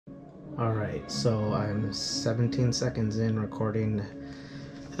Alright, so I'm 17 seconds in recording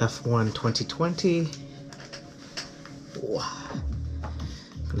F1 2020. I'm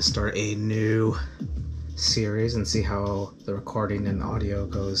gonna start a new series and see how the recording and audio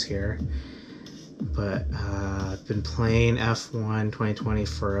goes here. But I've been playing F1 2020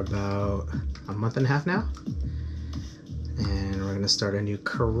 for about a month and a half now. And we're gonna start a new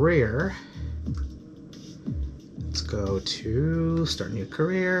career. Let's go to start new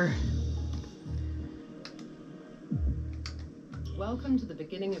career. Welcome to the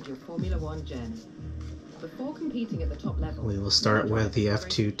beginning of your Formula One journey. Before competing at the top level, we will start with the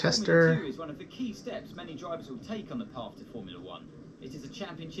F2 tester. Formula 2 is one of the key steps many drivers will take on the path to Formula One. It is a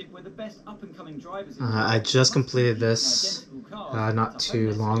championship where the best up-and-coming drivers. I just completed this not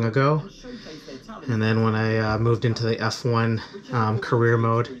too long ago, and then when I moved into the F1 career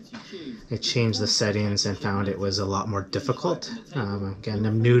mode, I changed the settings and found it was a lot more difficult. Again,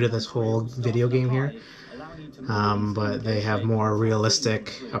 I'm new to this whole video game here. But they have more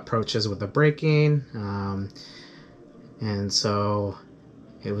realistic approaches with the braking, and so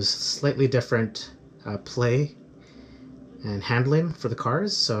it was slightly different play and handling for the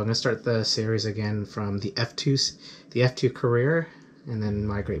cars. So I'm going to start the series again from the F2 career and then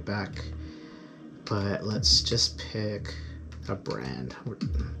migrate back. But let's just pick a brand.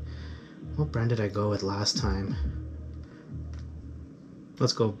 What brand did I go with last time?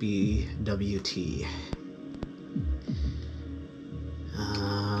 Let's go BWT.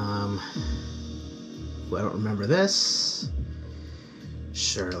 I don't remember this.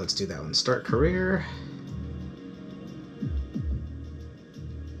 Sure, let's do that one. Start career.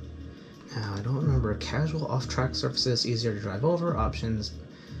 Now, I don't remember. Casual off-track surfaces, easier to drive over. Options.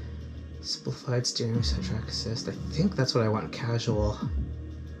 Simplified steering, set track assist. I think that's what I want. Casual.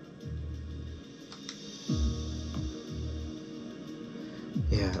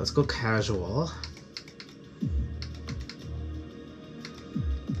 Yeah, let's go casual.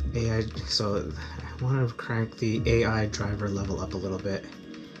 AI, so I want to crank the AI driver level up a little bit.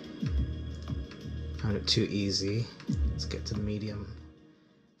 Found it too easy. Let's get to medium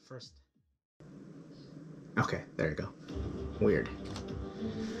first. Okay, there you go. Weird.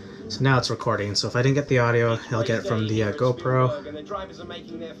 So now it's recording, so if I didn't get the audio, I'll get it from the GoPro. And the drivers are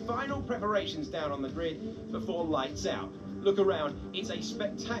making their final preparations down on the grid before lights out. Look around, it's a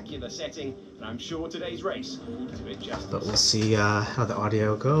spectacular setting, and I'm sure today's race will do it justice. But we'll see how the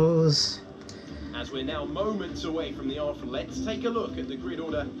audio goes. As we're now moments away from the off, let's take a look at the grid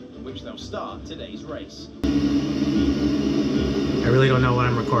order in which they'll start today's race. I really don't know what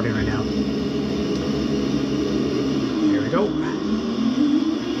I'm recording right now. Here we go.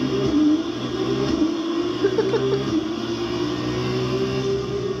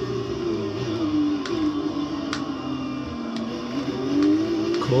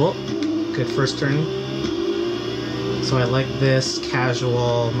 Cool. Good first turn. So I like this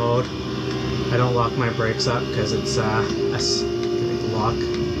casual mode. I don't lock my brakes up because it's lock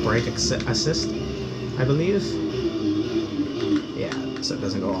brake assist, I believe. Yeah, so it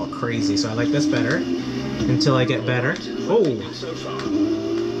doesn't go all crazy. So I like this better until I get better. Oh!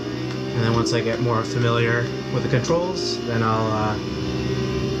 And then once I get more familiar with the controls, then I'll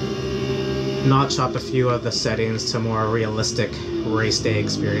notch up a few of the settings to more realistic race day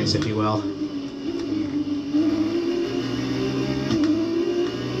experience, if you will.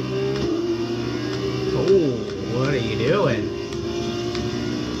 Oh, what are you doing?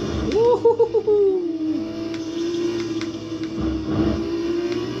 Woo-hoo-hoo-hoo.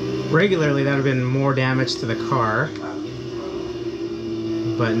 Regularly, that would have been more damage to the car,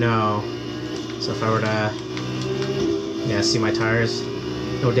 but no. So if I were to, yeah, see my tires,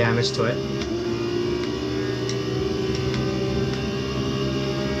 no damage to it.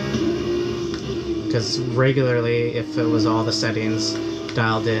 Because regularly, if it was all the settings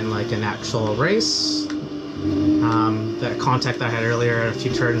dialed in like an actual race, that contact that I had earlier, a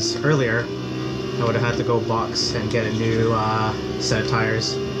few turns earlier, I would have had to go box and get a new set of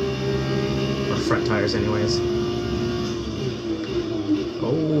tires, or front tires anyways.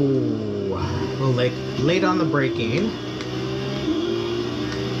 Oh, a little late on the braking.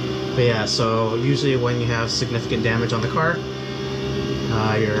 But yeah, so usually when you have significant damage on the car,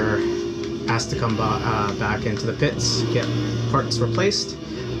 you're asked to come back into the pits, get parts replaced,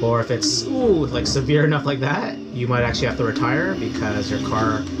 or if it's like severe enough like that, you might actually have to retire because your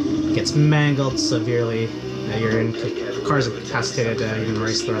car gets mangled severely. Your car's incapacitated to even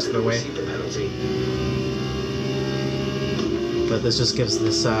race the rest of the way. But this just gives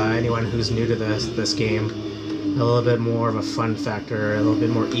this anyone who's new to this game a little bit more of a fun factor, a little bit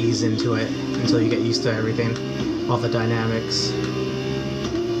more ease into it until you get used to everything, all the dynamics.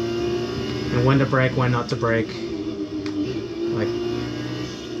 and when to brake, when not to brake. Like,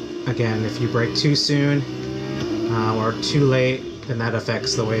 again, if you brake too soon or too late, then that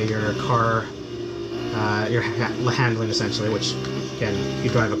affects the way your car, you're handling essentially, which, again, you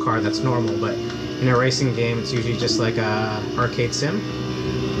drive a car, that's normal, but in a racing game, it's usually just like a arcade sim.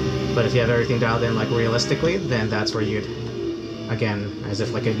 But if you have everything dialed in like realistically, then that's where you'd, again, as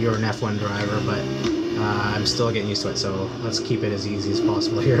if like you're an F1 driver, but I'm still getting used to it, so let's keep it as easy as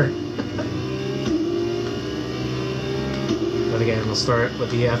possible here. But again, we'll start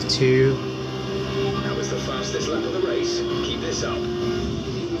with the F2. That was the fastest lap of the race. Keep this up.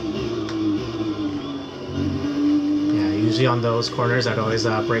 Yeah, usually on those corners, I'd always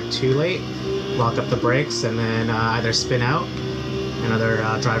brake too late, lock up the brakes, and then either spin out, and other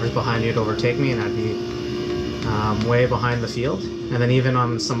drivers behind you would overtake me, and I'd be way behind the field. And then even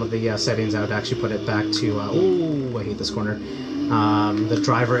on some of the settings, I would actually put it back to, oh, I hate this corner. The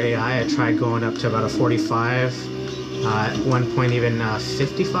driver AI, I tried going up to about a 45, at one point even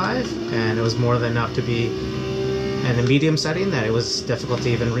 55, and it was more than enough to be in a medium setting that it was difficult to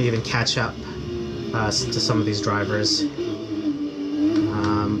even catch up to some of these drivers.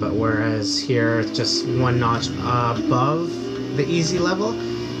 But whereas here, just one notch above the easy level,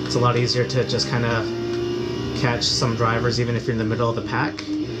 it's a lot easier to just kind of catch some drivers even if you're in the middle of the pack,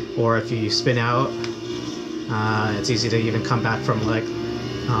 or if you spin out, it's easy to even come back from like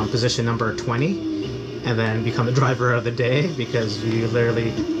position number 20 and then become the driver of the day because you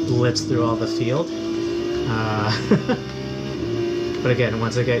literally blitz through all the field. But again,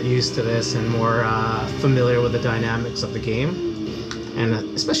 once I get used to this and more familiar with the dynamics of the game, and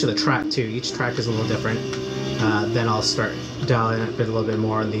especially the track too, each track is a little different, then I'll start dialing it a little bit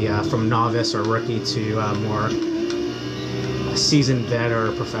more on the from novice or rookie to more seasoned vet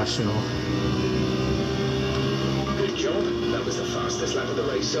or professional. Good job. That was the fastest lap of the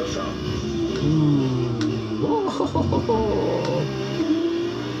race so far. Ooh. Oh.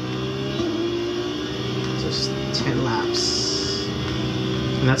 Just 10 laps.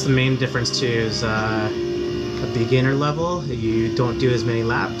 And that's the main difference too, is a beginner level, you don't do as many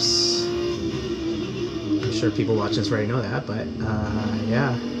laps. I'm sure people watching this already know that, but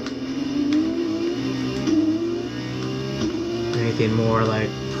yeah. Anything more like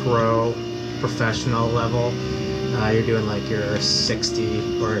professional level, you're doing like your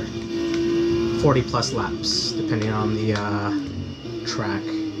 60 or 40 plus laps, depending on the track.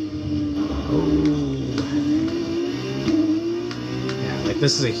 Oh. Yeah, like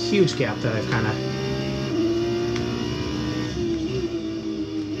this is a huge gap that I've kind of...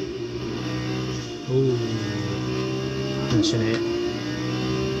 Ooh. Punching it.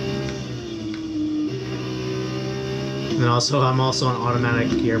 And then also, I'm also on automatic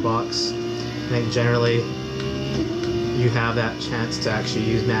gearbox. I think generally you have that chance to actually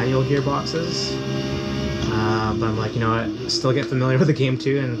use manual gearboxes. But I'm like, you know what, still get familiar with the game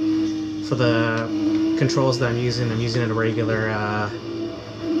too, and for the controls that I'm using a regular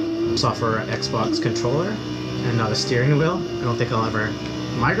software Xbox controller and not a steering wheel. I don't think I'll ever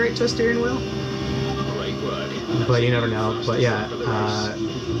migrate to a steering wheel. Great work. But you never know. But yeah,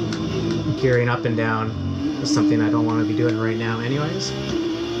 gearing up and down is something I don't want to be doing right now anyways.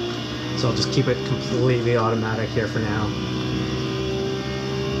 So I'll just keep it completely automatic here for now.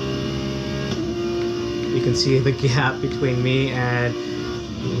 You can see the gap between me and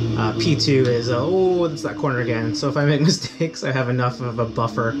P2 is, oh, it's that corner again. So if I make mistakes, I have enough of a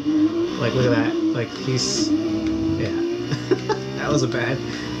buffer. Like, look at that. Like, he's, yeah. That was a bad,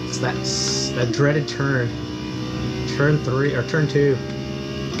 it's that dreaded turn. Turn 3, or turn 2.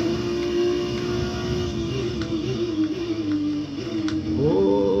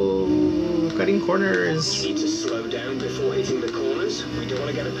 Cutting corners. You need to slow down before hitting the corners. We don't want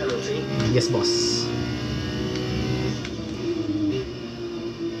to get a penalty. Yes, boss.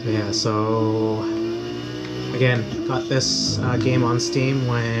 Yeah, so again, got this game on Steam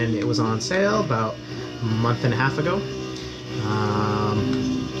when it was on sale about a month and a half ago.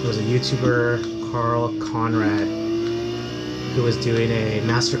 There was a YouTuber, Carl Conrad, who was doing a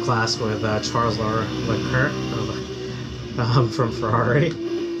masterclass with Charles Leclerc from Ferrari.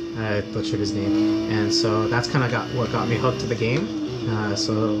 I butchered his name, and so that's kind of what got me hooked to the game.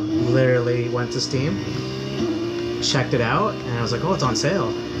 So literally went to Steam, checked it out, and I was like, oh, it's on sale,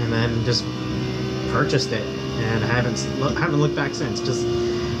 and then just purchased it, and I haven't looked back since. Just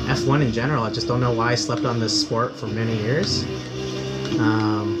F1 in general, I just don't know why I slept on this sport for many years.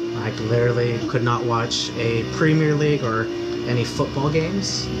 I literally could not watch a Premier League or any football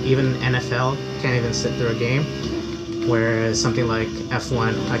games, even NFL, can't even sit through a game. Whereas something like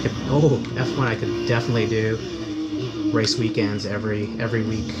F1, I could definitely do. race weekends every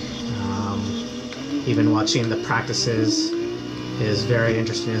week. Even watching the practices is very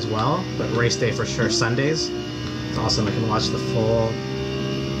interesting as well. But race day for sure, Sundays, it's awesome. I can watch the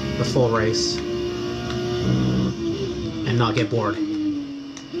full race and not get bored.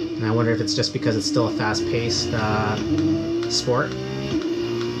 And I wonder if it's just because it's still a fast-paced sport.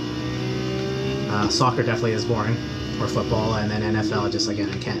 Soccer definitely is boring, or football, and then NFL, just again,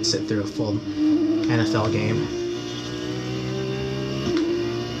 I can't sit through a full NFL game.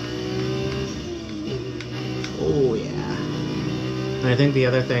 Oh yeah. And I think the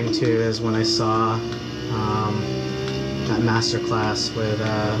other thing too is when I saw that masterclass with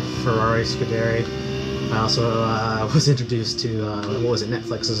Ferrari Scuderia, I also was introduced to what was it,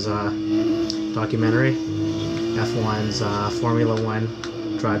 Netflix's documentary, F1's Formula One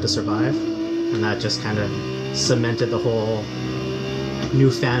Drive to Survive, and that just kind of cemented the whole new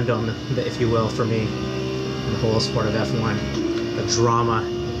fandom, if you will, for me, in the whole sport of F1. The drama,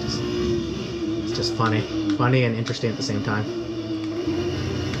 it's just funny and interesting at the same time.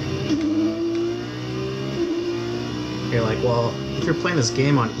 You're like, well, if you're playing this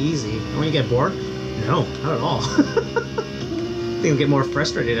game on easy, don't you get bored? No, not at all. I think I'll get more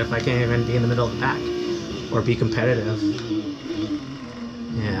frustrated if I can't even be in the middle of the pack or be competitive.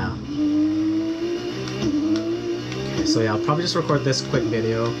 Yeah. Okay, so yeah, I'll probably just record this quick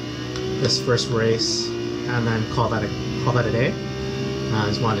video, this first race, and then call that a day. I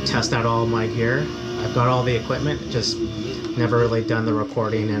just wanted to test out all my gear. I've got all the equipment, just never really done the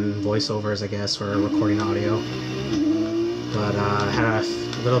recording and voiceovers, I guess, or recording audio. But I had a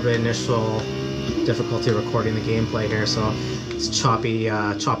little bit initial difficulty recording the gameplay here, so it's chopped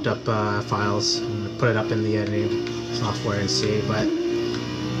up files. I'm gonna put it up in the editing software and see, but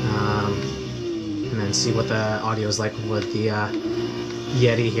and then see what the audio is like with the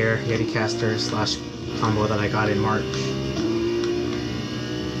Yeti here, Yeticaster / combo that I got in March.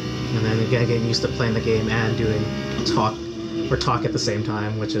 And then again, getting used to playing the game and doing talk at the same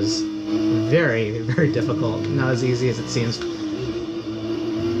time, which is very, very difficult. Not as easy as it seems.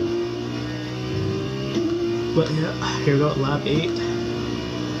 But yeah, here we go, lap 8.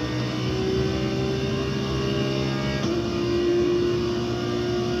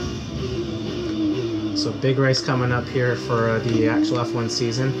 So big race coming up here for the actual F1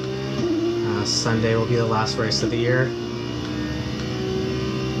 season. Sunday will be the last race of the year.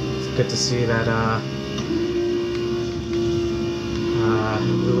 It's good to see that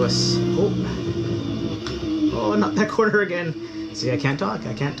Lewis. Oh, not that corner again. See, I can't talk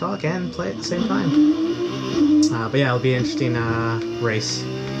and play at the same time. But yeah, it'll be an interesting race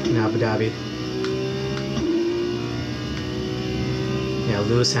in Abu Dhabi. Yeah,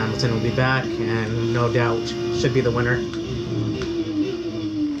 Lewis Hamilton will be back, and no doubt should be the winner.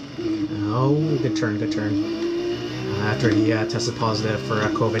 Oh, good turn. After he tested positive for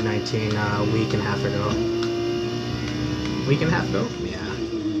COVID-19 a week and a half ago. Yeah.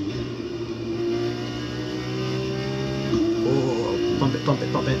 Oh, bump it.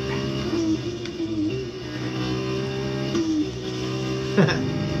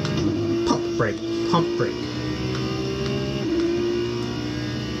 Pump brake.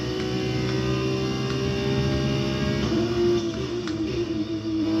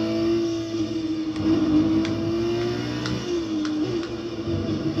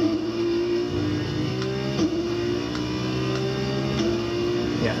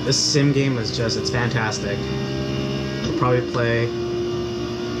 Yeah, this sim game is it's fantastic. We'll probably play.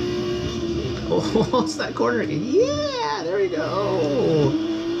 Oh, it's that corner again. Yeah, there we go.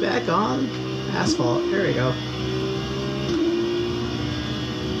 Back on asphalt. There we go.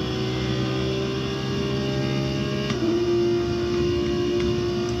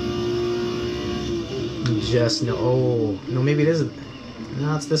 Oh, no, maybe it isn't.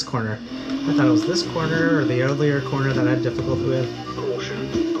 No, it's this corner. I thought it was this corner or the earlier corner that I had difficulty with. Caution.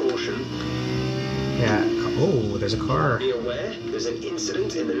 Yeah. Oh, there's a car. Be aware, there's an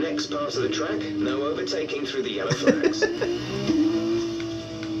incident in the next part of the track. No overtaking through the yellow flags.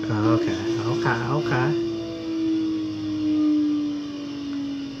 Okay.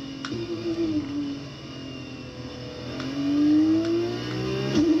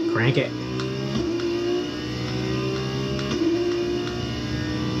 Crank it.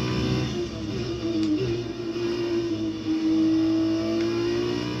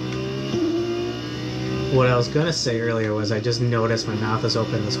 What I was gonna say earlier was I just noticed my mouth is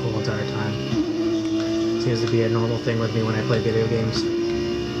open this whole entire time. Seems to be a normal thing with me when I play video games.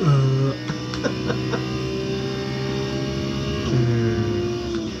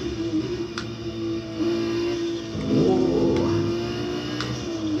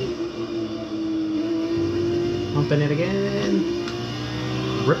 Ripping it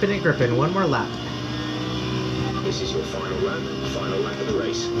again. Ripping and gripping. One more lap. This is your final lap of the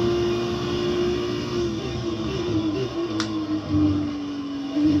race.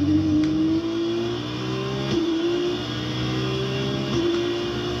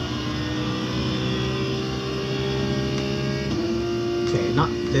 Okay, not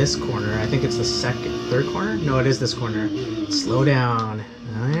this corner. I think it's the third corner? No, it is this corner. Slow down.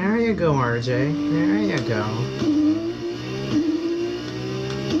 There you go, RJ. There you go.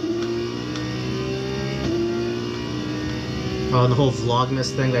 Oh, and the whole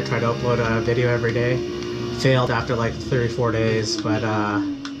Vlogmas thing, they try to upload a video every day. Failed after like 34 days, but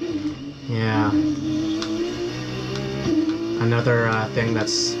yeah. Another thing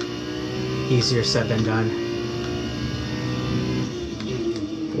that's easier said than done.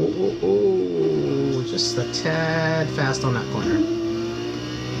 Oh, just a tad fast on that corner.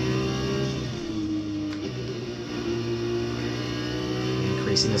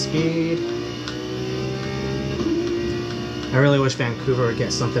 Increasing the speed. I really wish Vancouver would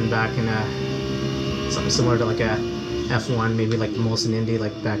get something back in something similar to like a F1, maybe like the Molson Indy,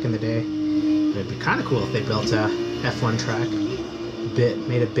 like back in the day. It'd be kind of cool if they built a F1 track,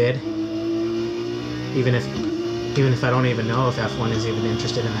 made a bid. Even if I don't even know if F1 is even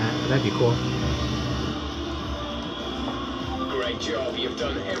interested in that, but that'd be cool. Great job, you've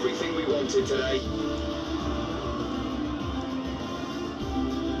done everything we wanted today.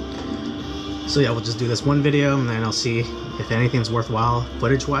 So yeah, we'll just do this one video and then I'll see if anything's worthwhile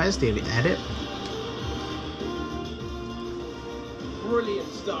footage-wise to edit. Brilliant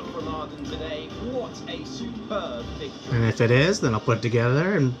stuff from Arden today. What a superb victory. And if it is, then I'll put it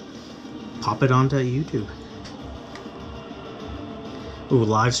together and pop it onto YouTube. Ooh,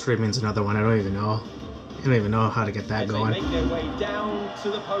 live streaming's another one. I don't even know how to get that going. As they make their way down to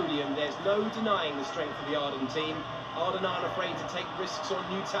the podium, there's no denying the strength of the Arden team. Arden aren't afraid to take risks on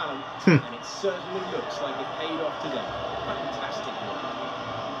new talent, and it certainly looks like it paid off today. Fantastic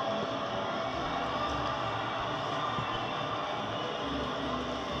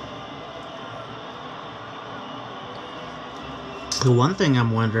work. The one thing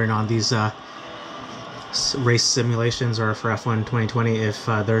I'm wondering on these race simulations or for F1 2020, if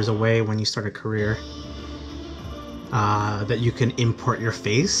there's a way when you start a career that you can import your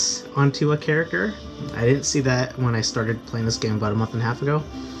face onto a character. I didn't see that when I started playing this game about a month and a half ago,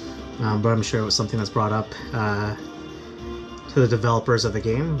 but I'm sure it was something that's brought up to the developers of the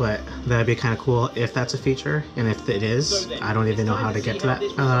game, but that'd be kind of cool if that's a feature, and if it is, I don't even know how to get to that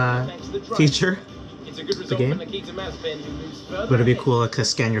feature of the game. But it'd be cool to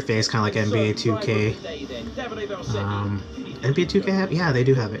scan your face, kind of like NBA 2K. NBA 2K have? Yeah, they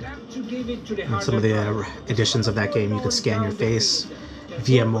do have it. In some of the editions of that game, you could scan your face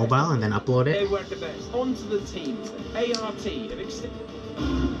via mobile and then upload it.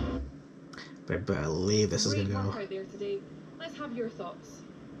 But I believe this is gonna go. Let's have your thoughts.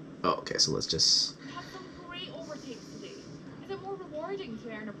 Oh, okay, so let's just. You had some great overtakes today. Is it more rewarding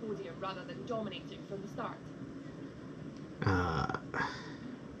to earn a podium rather than dominating from the start?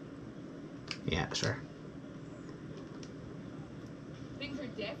 Yeah, sure. Things are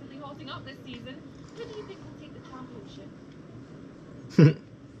definitely hotting up this season. Who do you think will take the championship?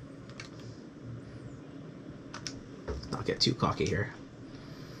 Not get too cocky here.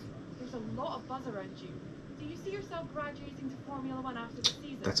 There's a lot of buzz around you. Do you see yourself graduating to Formula 1 after the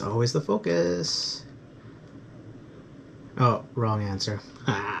season? That's always the focus. Oh, wrong answer.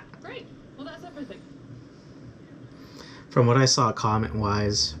 Great. Well, that's everything. From what I saw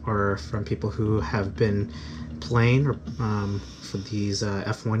comment-wise, or from people who have been playing or, for these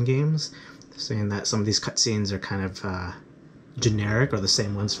F1 games, saying that some of these cutscenes are kind of generic or the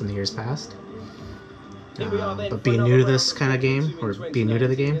same ones from the years past. But being new to this kind of game, or being new to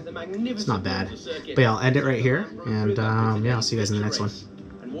the game, it's not bad. But yeah, I'll end it right here, and yeah, I'll see you guys in the next one.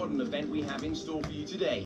 And what an event we have in store for you today.